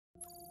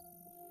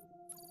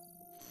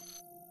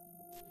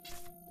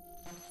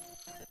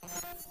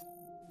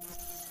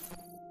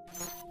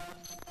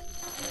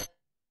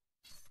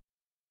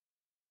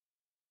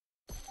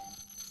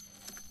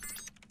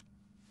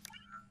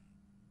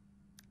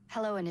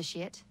Hello,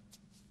 Initiate.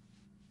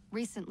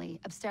 Recently,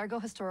 Abstergo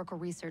Historical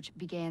Research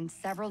began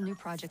several new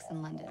projects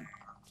in London.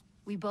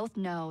 We both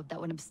know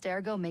that when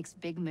Abstergo makes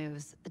big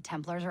moves, the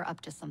Templars are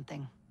up to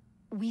something.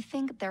 We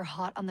think they're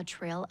hot on the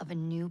trail of a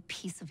new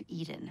piece of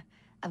Eden.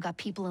 I've got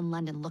people in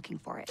London looking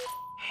for it.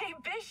 Hey,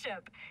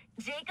 Bishop!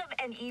 Jacob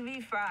and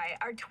Evie Fry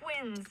are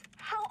twins.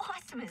 How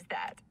awesome is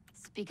that?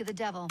 Speak of the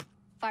devil.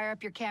 Fire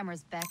up your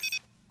cameras, Bex.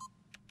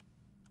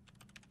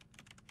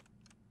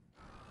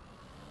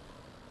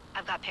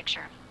 I've got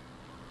picture.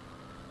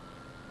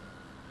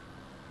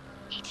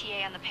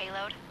 ETA on the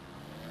payload?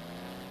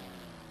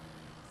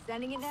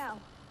 Sending it now.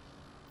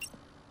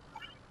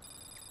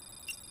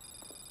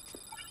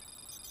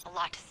 A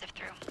lot to sift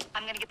through.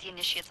 I'm gonna get the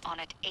Initiates on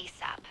it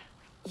ASAP.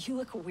 You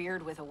look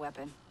weird with a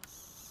weapon.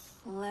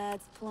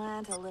 Let's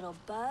plant a little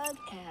bug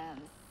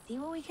and see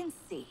what we can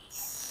see.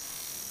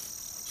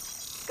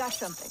 Got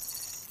something.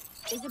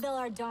 Isabel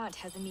Ardant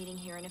has a meeting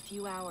here in a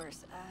few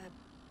hours.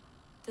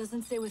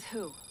 Doesn't say with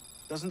who.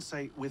 Doesn't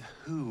say with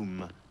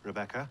whom,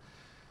 Rebecca.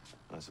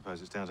 I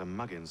suppose it's down to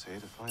Muggins here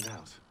to find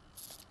out.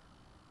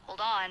 Hold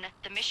on.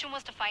 The mission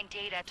was to find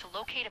data to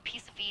locate a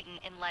piece of Eden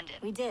in London.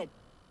 We did.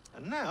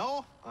 And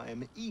now, I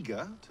am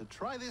eager to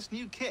try this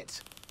new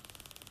kit.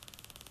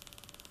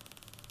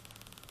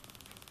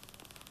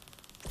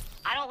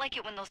 I don't like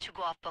it when those two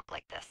go off book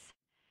like this.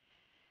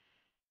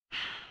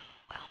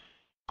 Well,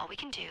 all we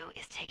can do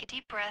is take a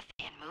deep breath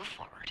and move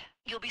forward.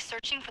 You'll be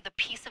searching for the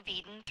piece of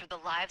Eden through the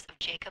lives of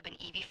Jacob and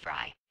Evie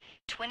Fry,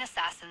 twin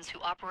assassins who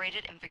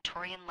operated in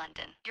Victorian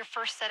London. Your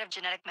first set of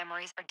genetic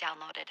memories are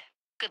downloaded.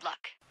 Good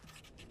luck.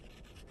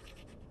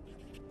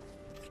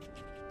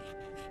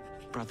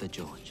 Brother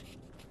George,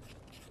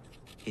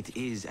 it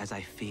is as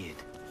I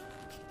feared.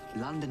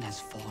 London has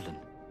fallen.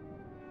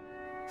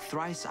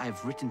 Thrice I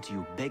have written to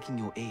you begging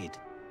your aid.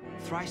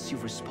 Thrice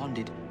you've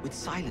responded with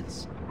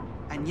silence.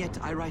 And yet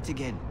I write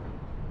again.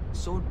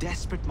 So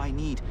desperate my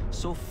need,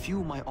 so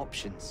few my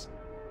options.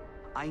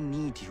 I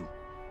need you.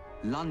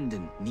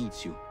 London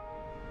needs you.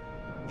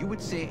 You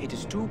would say it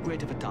is too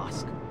great of a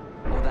task,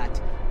 or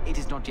that it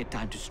is not yet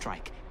time to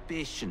strike.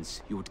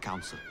 Patience, you would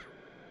counsel.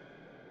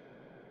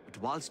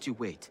 But whilst you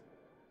wait,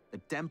 the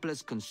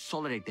Templars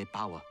consolidate their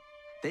power.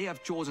 They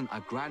have chosen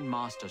a Grand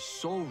Master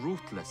so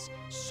ruthless,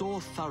 so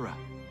thorough,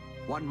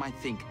 one might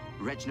think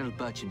Reginald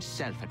Birch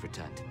himself had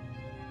returned.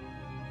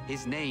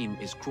 His name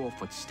is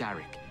Crawford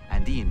Starrick,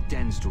 and he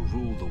intends to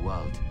rule the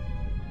world.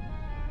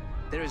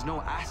 There is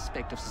no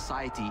aspect of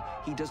society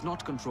he does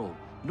not control,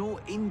 no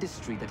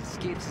industry that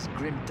escapes his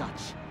grim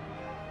touch.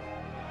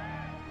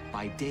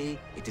 By day,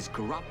 it is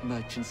corrupt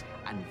merchants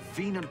and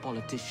venal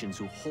politicians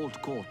who hold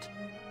court.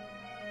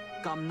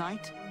 Come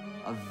night,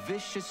 a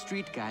vicious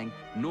street gang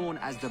known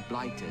as the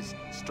Blighters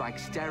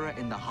strikes terror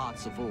in the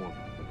hearts of all.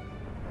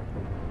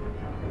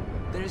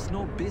 There is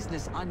no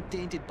business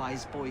untainted by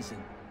his poison,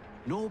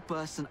 no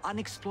person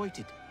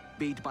unexploited,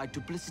 be it by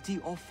duplicity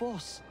or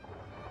force.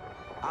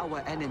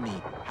 Our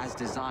enemy has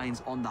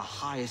designs on the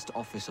highest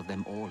office of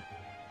them all.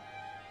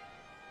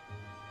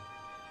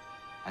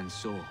 And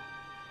so,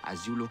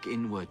 as you look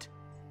inward,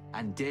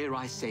 and dare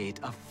I say it,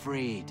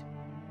 afraid,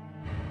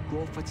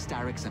 Crawford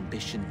Starrick's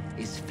ambition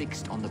is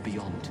fixed on the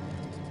beyond,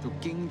 to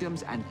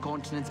kingdoms and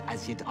continents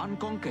as yet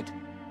unconquered,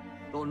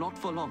 though not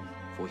for long,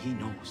 for he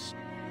knows,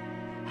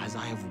 as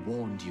I have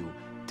warned you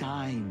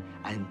time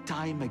and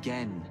time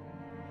again,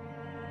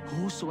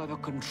 whosoever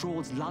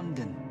controls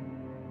London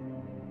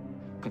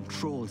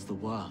controls the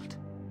world.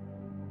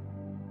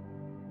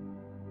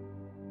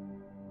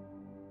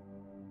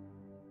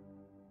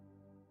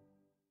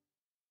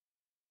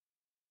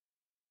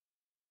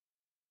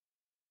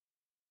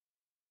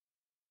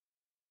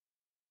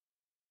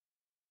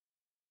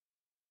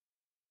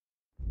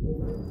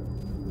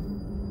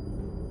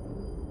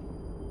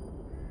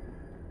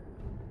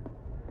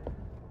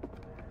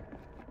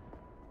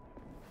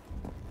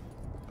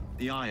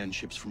 The iron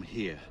ship's from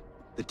here.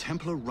 The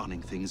Templar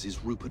running things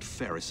is Rupert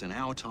Ferris and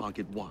our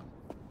target 1.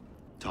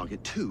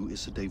 Target 2 is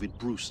Sir David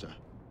Brewster,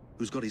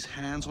 who's got his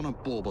hands on a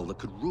bauble that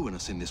could ruin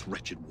us in this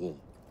wretched war.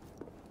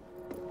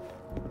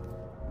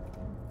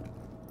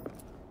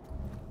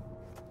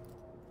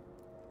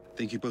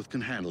 Think you both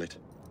can handle it?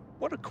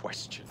 What a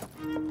question.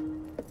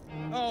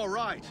 All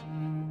right.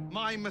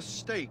 My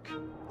mistake.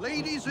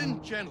 Ladies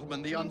and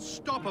gentlemen, the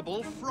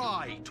unstoppable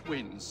Fry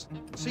twins.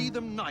 See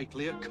them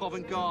nightly at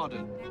Covent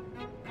Garden.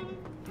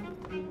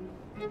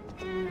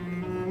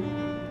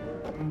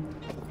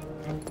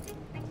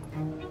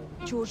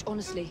 George,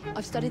 honestly,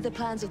 I've studied the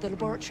plans of the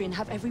laboratory and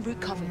have every route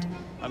covered.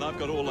 And I've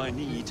got all I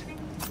need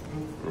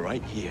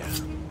right here.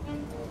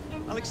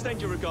 I'll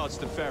extend your regards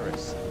to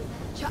Ferris.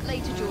 Chat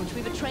later, George.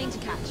 We've a train to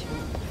catch.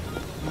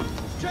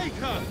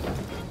 Jacob!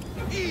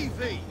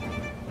 Evie!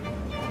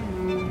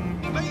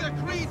 May the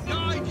creed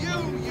guide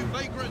you, you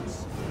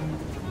vagrants!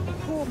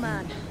 Poor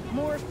man.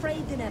 More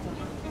afraid than ever.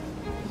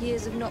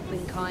 Years have not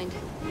been kind.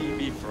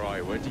 Evie Fry,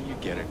 where do you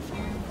get it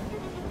from?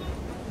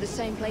 The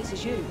same place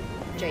as you,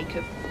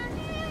 Jacob.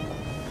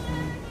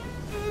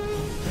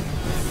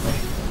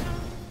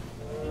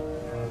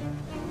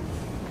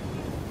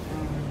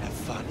 Have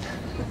fun.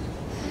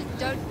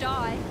 don't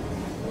die.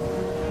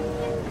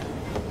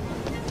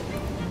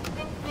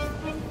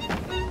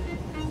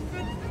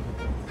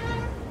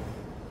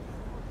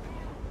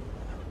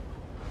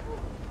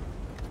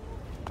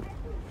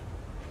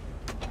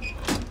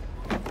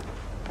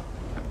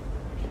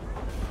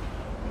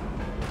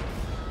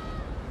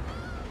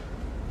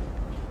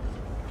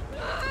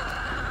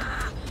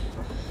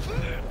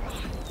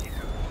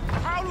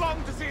 How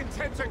long does he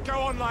intend to go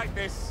on like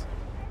this?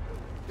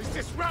 He's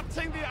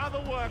disrupting the other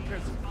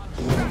workers.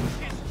 Shut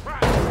his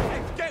trap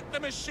and get the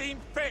machine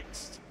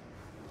fixed.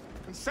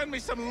 And send me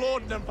some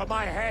laudanum for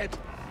my head.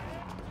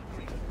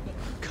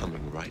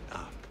 Coming right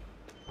up.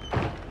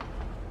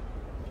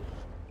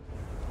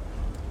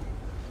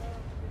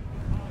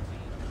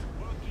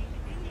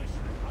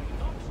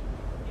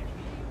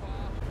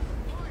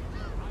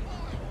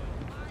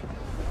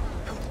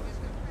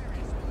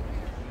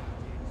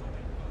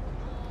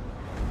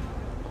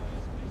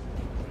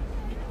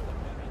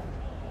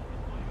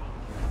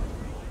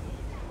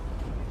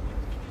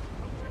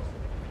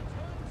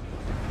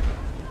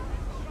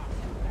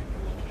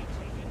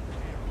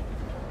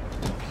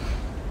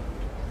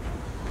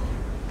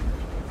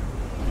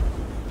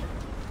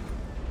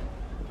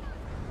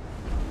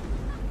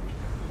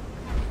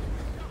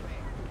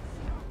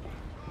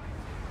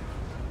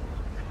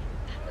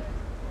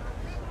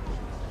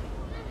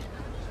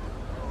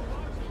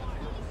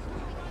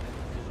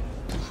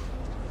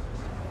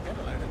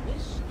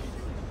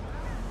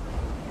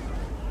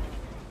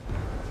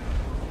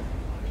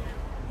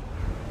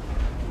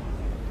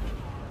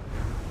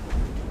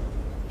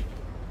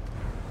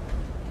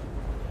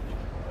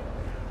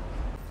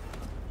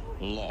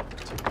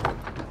 Locked.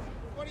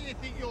 What do you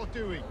think you're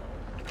doing?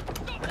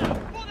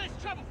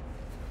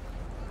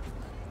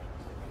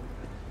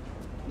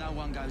 No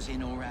one goes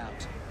in or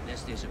out,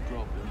 unless there's a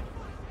problem.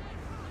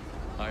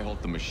 I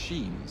hold the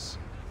machines.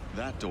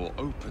 That door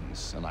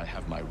opens, and I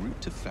have my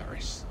route to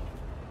Ferris.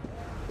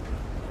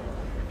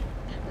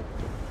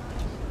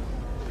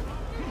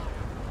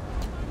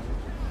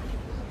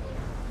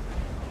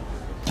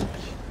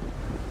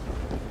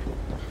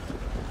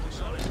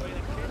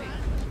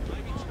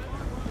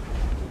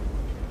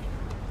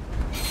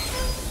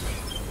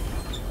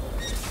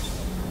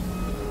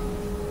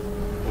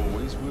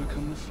 Always work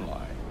on the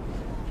fly.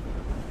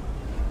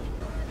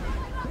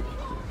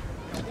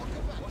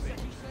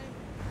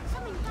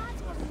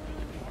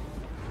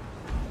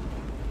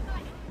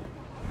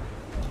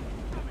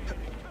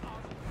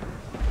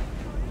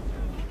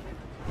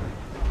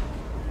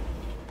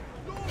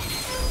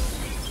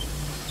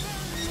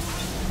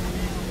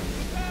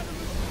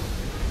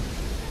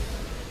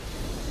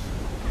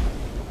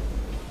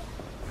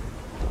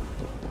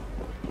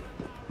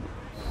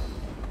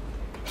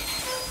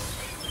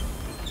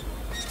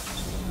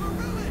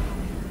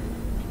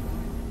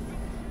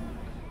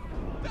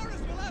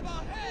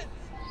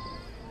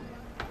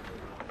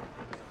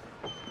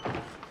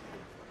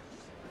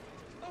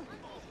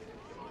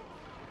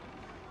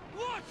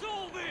 What's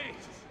all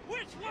this?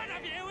 Which one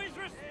of you is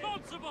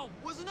responsible?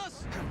 Wasn't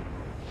us?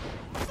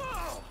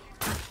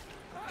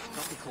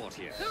 Got me caught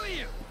here. Who are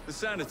you? The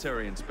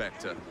sanitary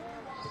inspector.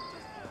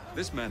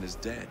 This man is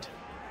dead.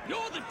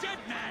 You're the dead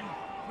man!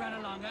 Run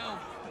along, Elf.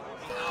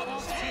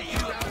 I'll tear you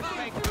out,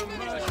 beg for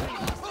mercy.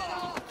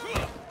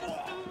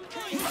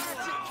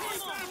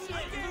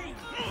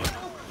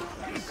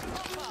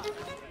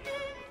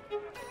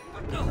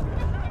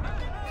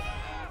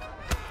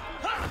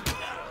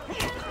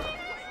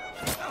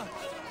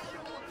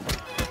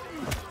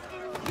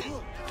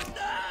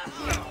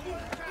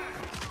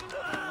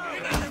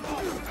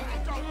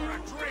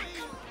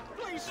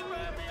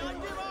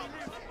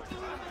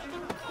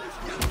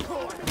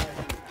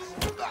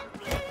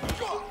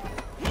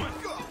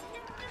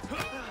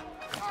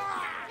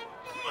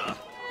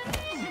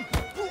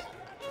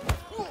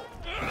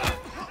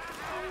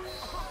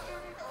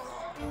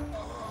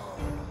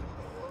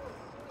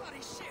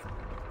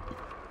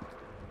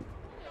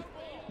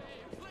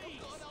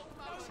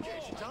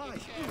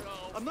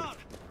 I'm not.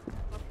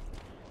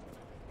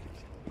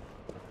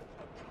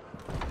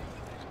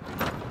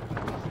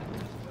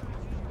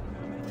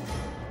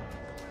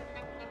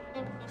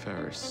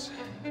 Ferris,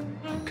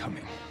 I'm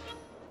coming.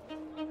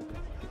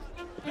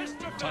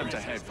 Mr. Time to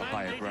Ferris head is for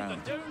higher mandating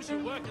ground. that those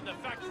who work in the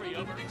factory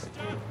over Easter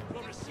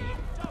will receive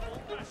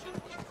double rations.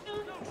 Those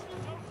who don't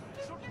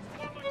shouldn't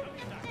bother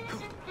coming back.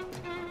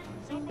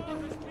 Some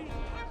workers clean the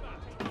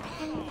back.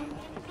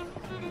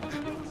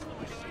 Use the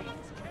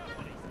machines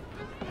carefully.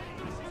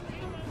 This is the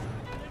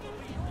they will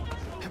be your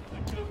job to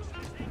do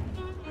something.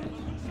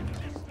 Revolution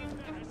Mr.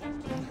 Ferris is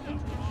talking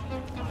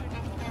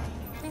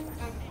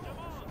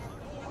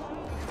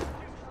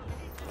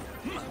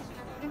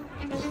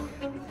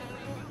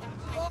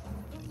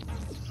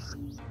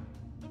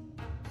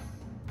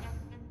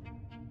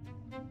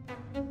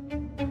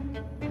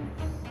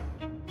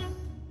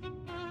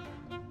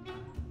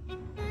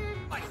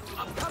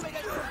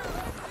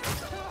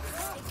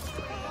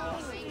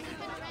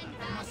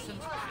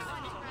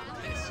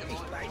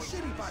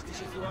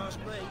if you ask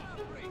me.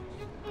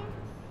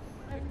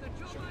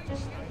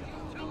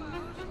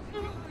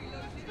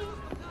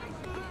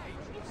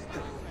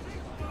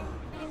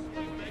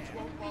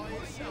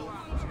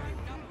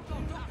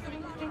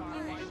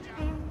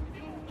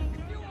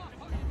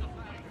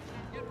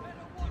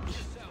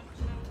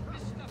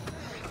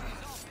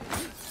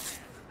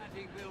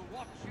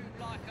 watch you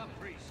like a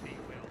priest, he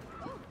will.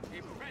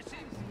 Impress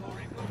him, or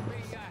it will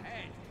be your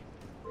head.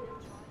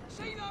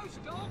 See those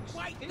dogs?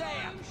 Wait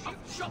there! I'll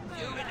chop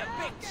you into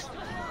bits!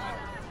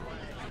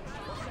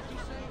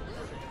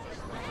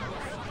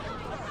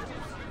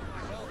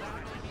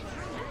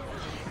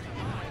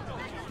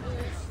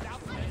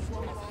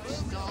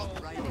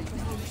 Stop raining.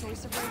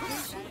 Choice of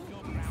location.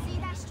 See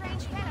that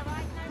strange fella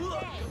riding over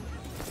there?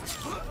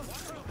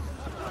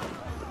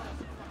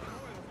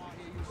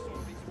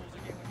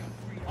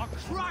 I'll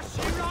crush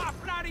you like a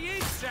bloody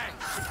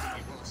insect!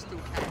 Still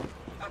can.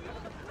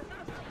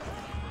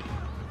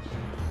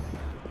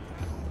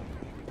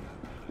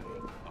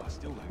 I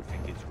still don't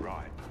think it's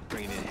right.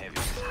 Bringing in heavy.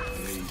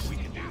 Please, we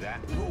can do that.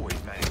 We've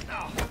always managed.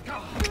 Oh,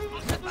 God. Take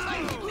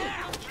it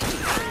now!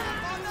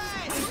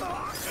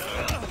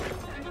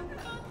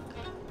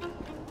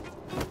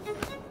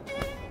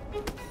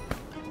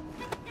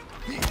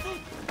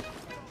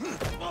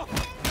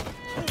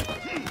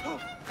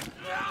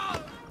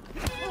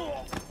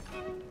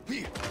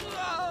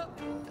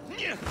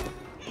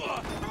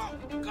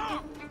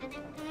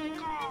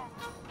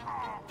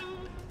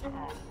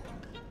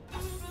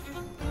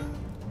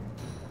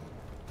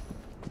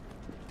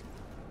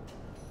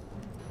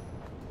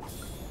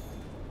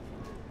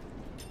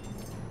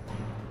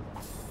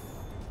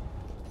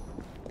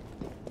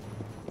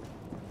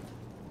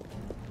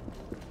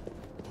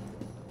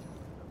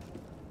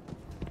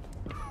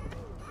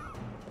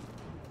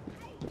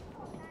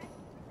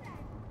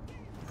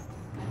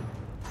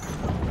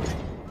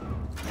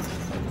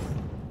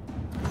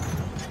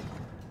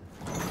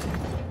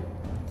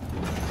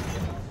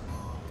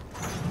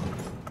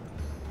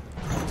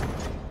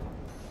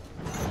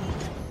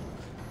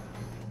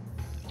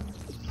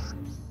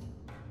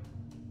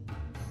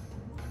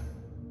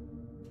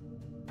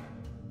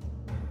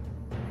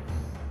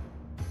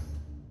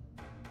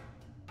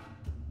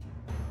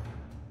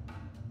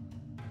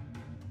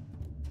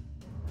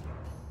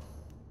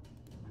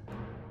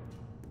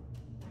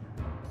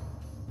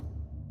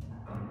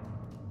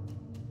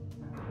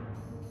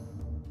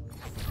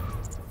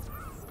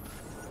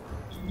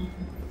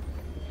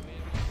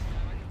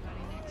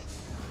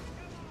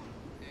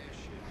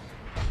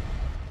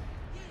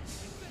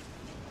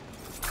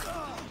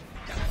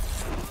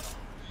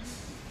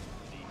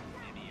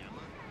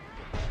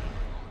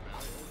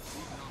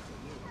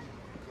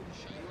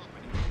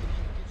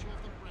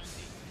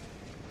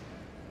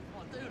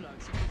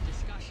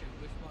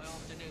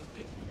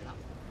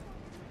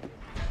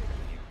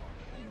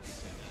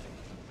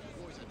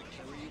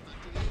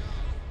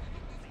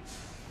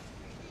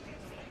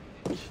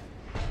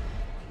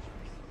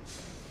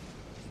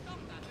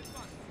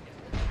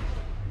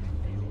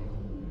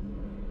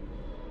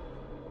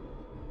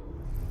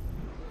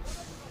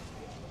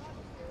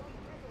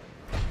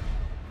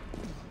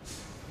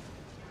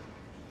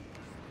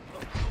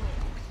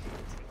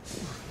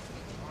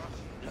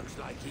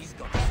 Like he's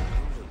got some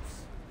moves.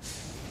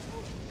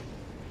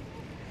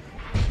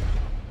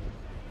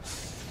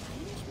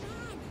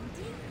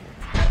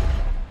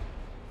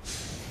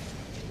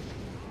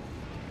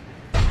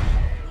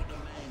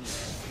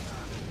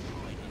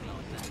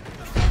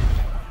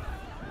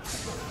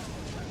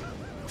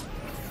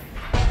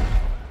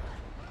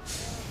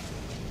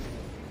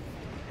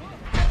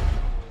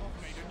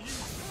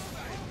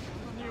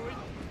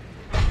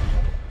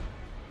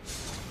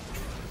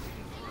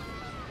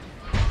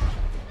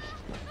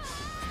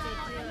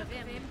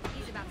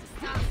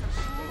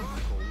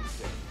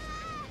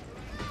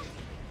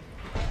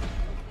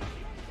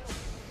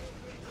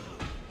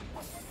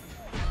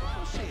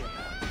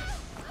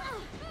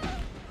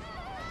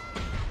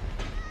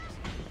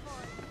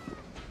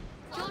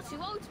 Too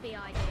old to be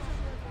idle.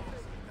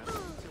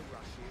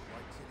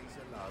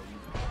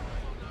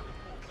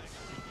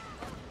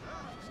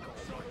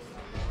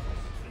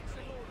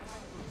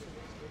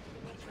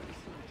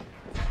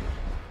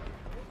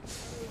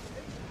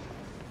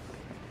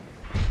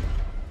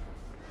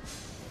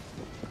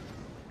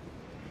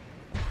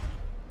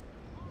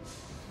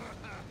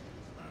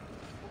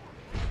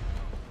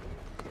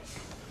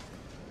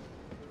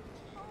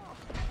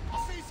 I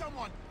see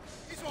someone!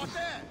 He's right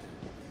there!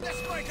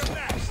 Let's make a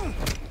mess!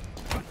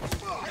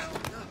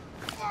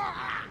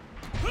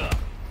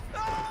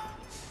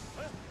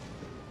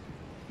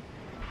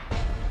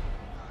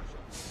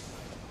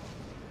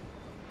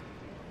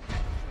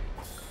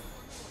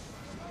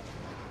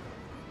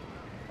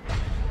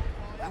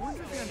 I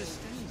wonder if he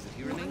understands that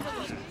he remains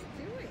here.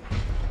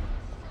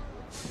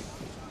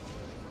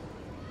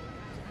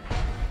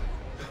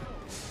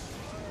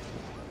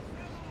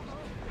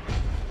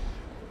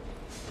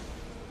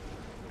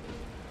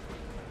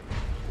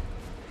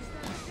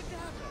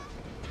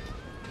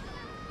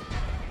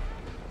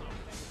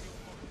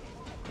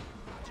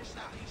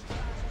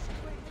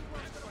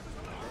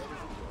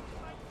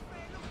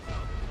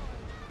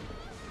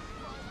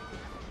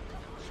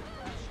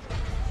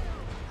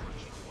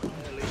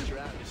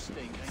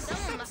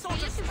 Someone must be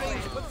looking for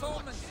it.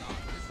 Performance.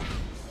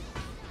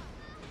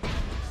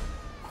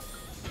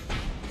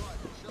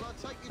 Shall I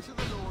take you to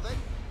the door then?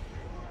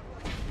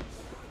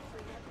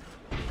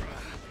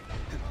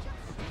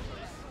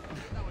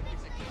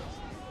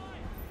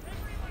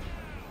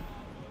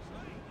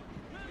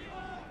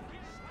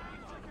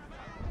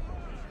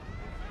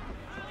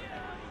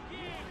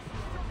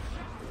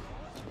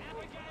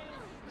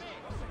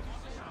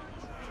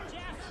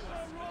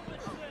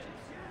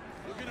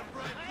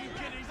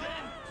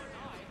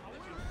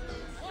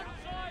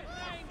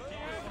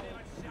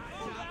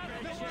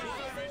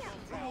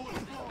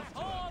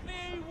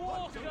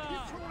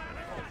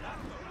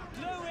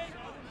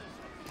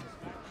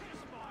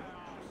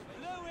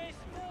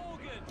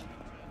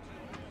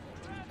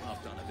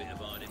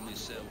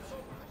 yourself.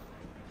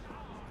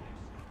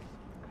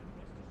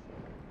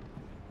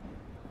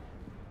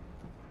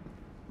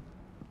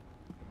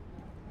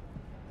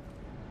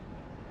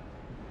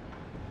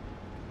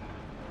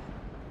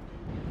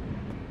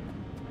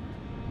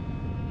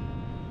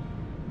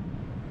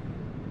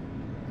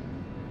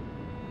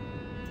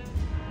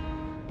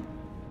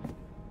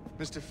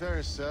 Mr.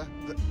 Ferris, sir.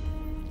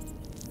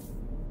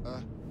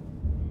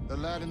 The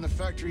lad in the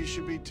factory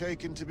should be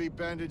taken to be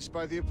bandaged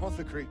by the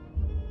apothecary.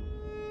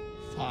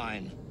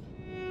 Fine.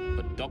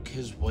 But dock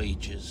his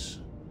wages.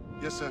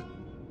 Yes, sir.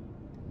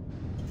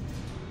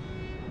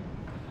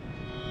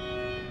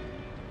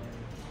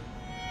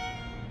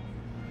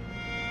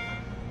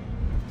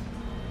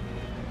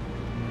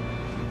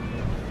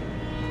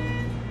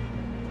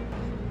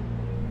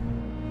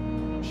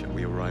 Shall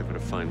we arrive at a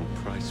final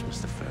price,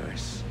 Mr.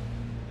 Ferris?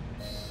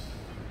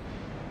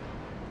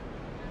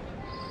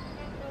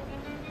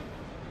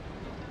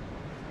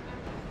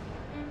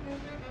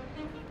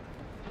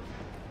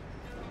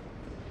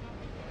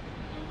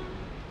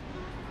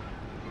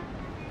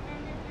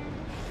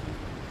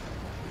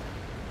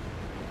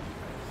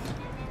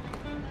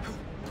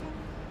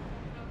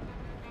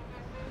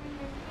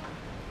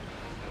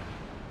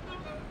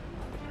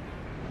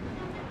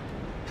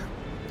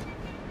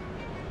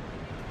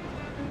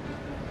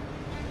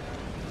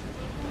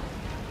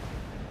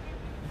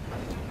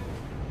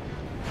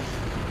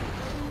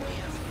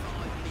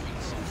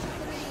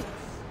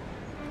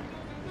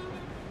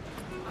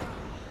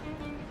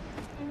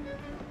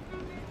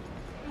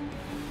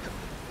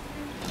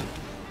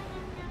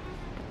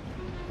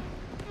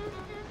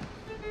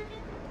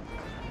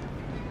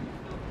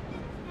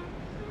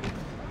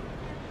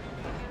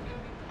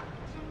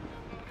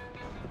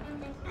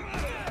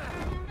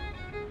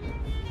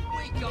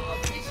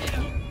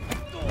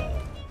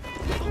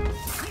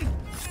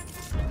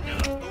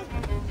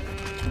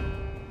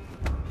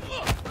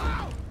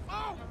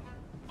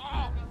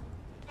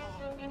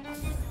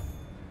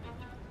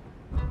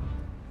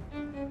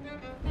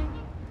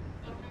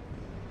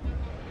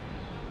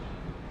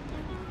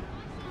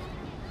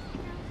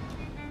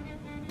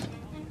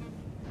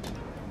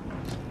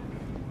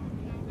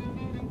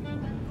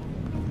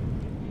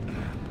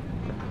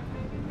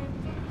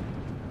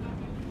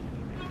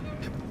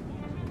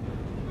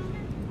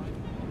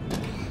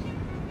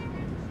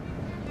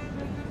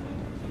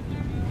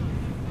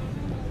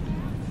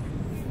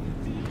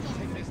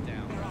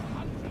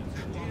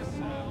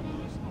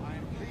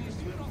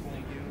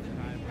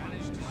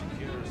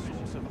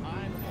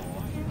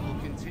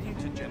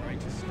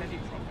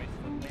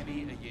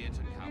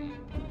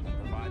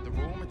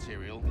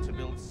 To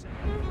build.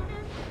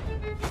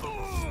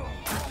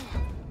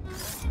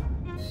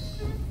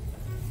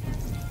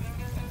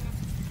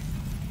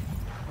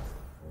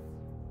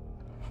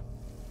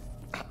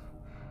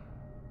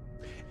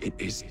 It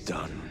is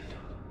done.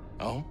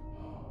 Oh?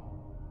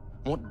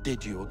 What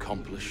did you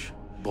accomplish,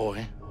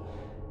 boy?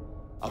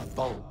 A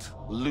bolt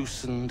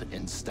loosened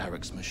in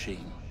Starrick's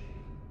machine.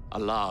 A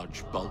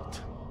large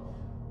bolt,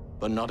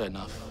 but not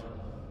enough.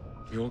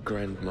 Your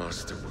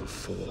Grandmaster will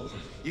fall.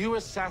 You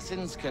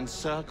assassins can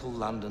circle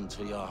London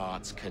to your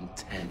heart's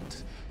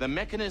content. The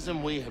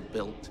mechanism we have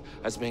built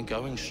has been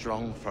going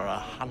strong for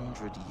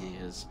 100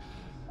 years,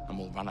 and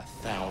will run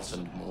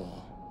 1,000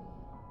 more.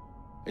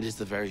 It is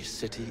the very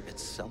city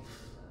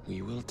itself.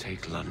 We will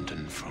take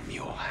London from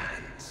your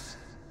hands.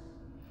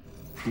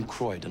 From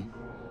Croydon?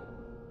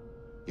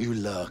 You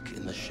lurk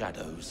in the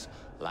shadows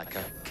like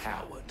a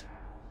coward.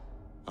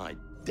 I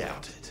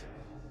doubt it.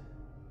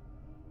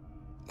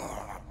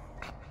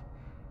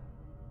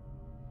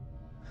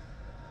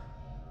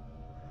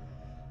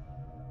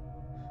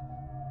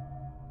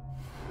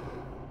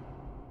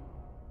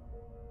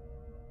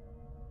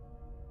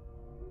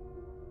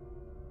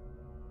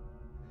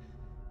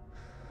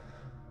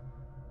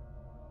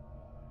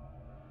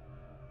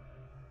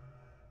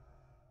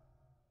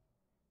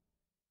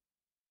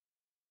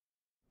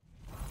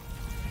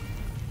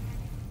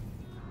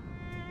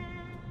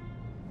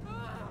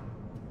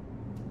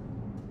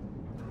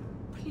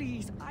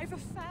 Please, I have a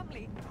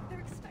family. They're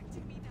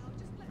expecting me now.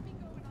 Just let me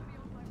go and I'll be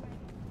on my way.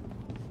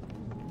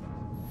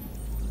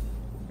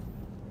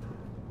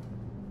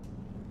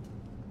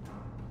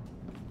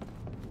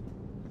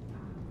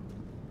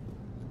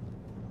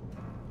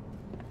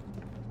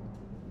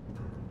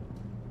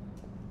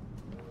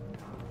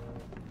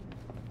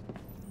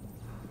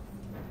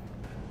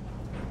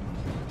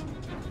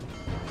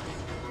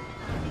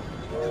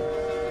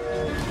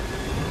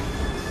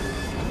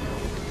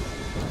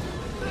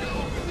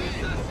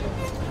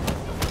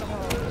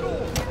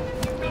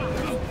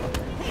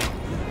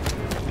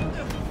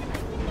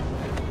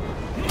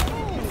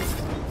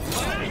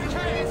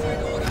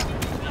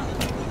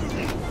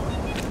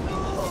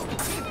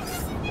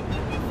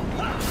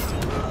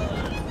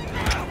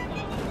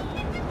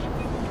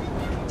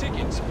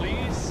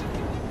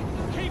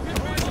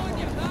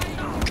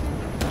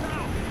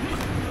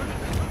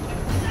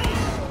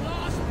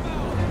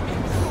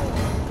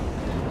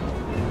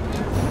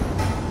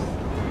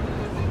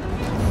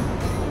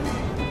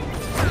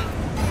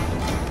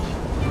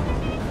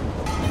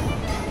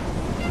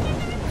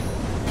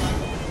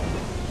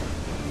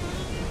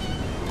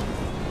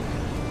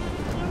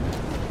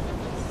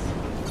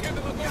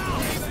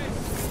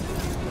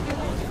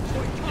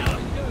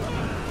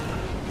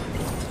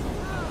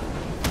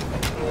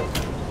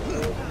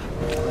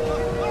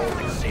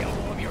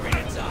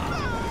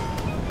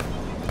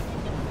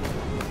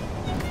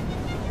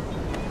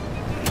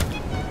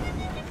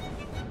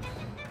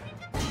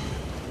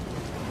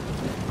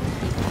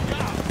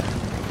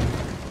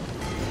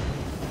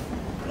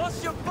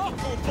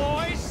 buckle,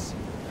 boys!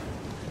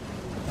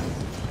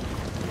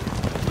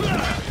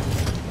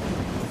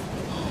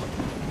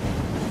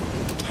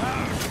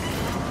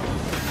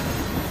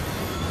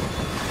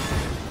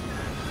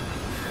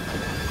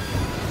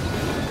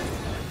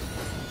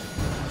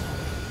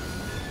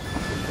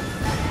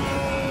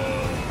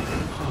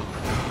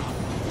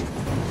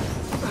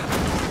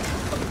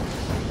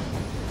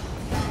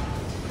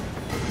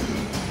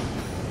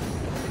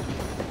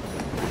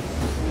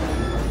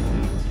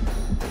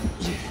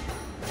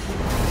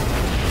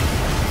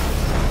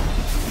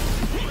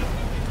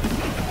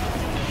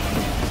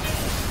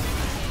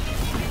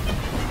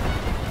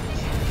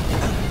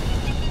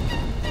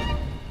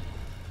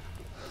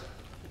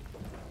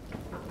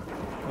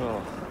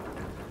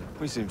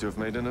 We seem to have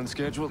made an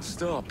unscheduled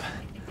stop.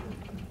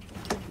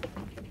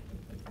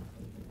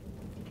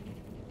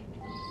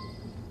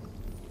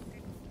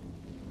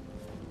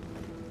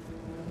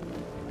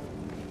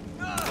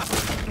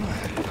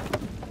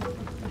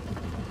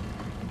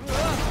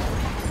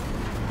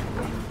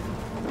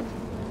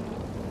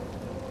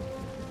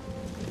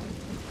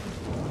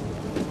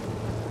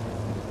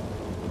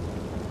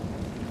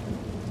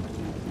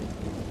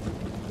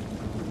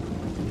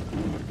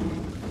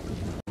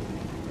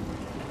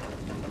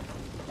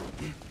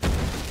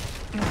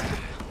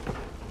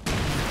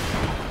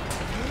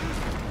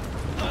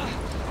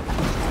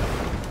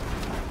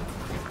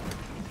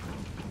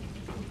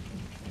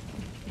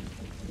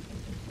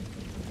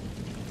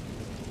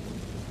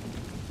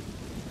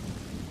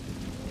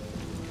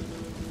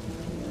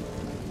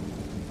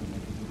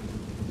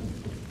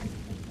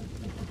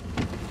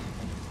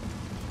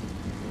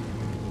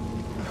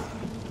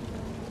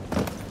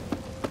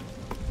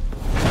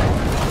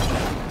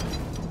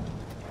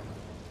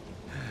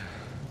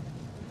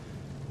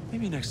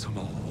 Maybe next time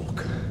I'll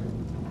walk.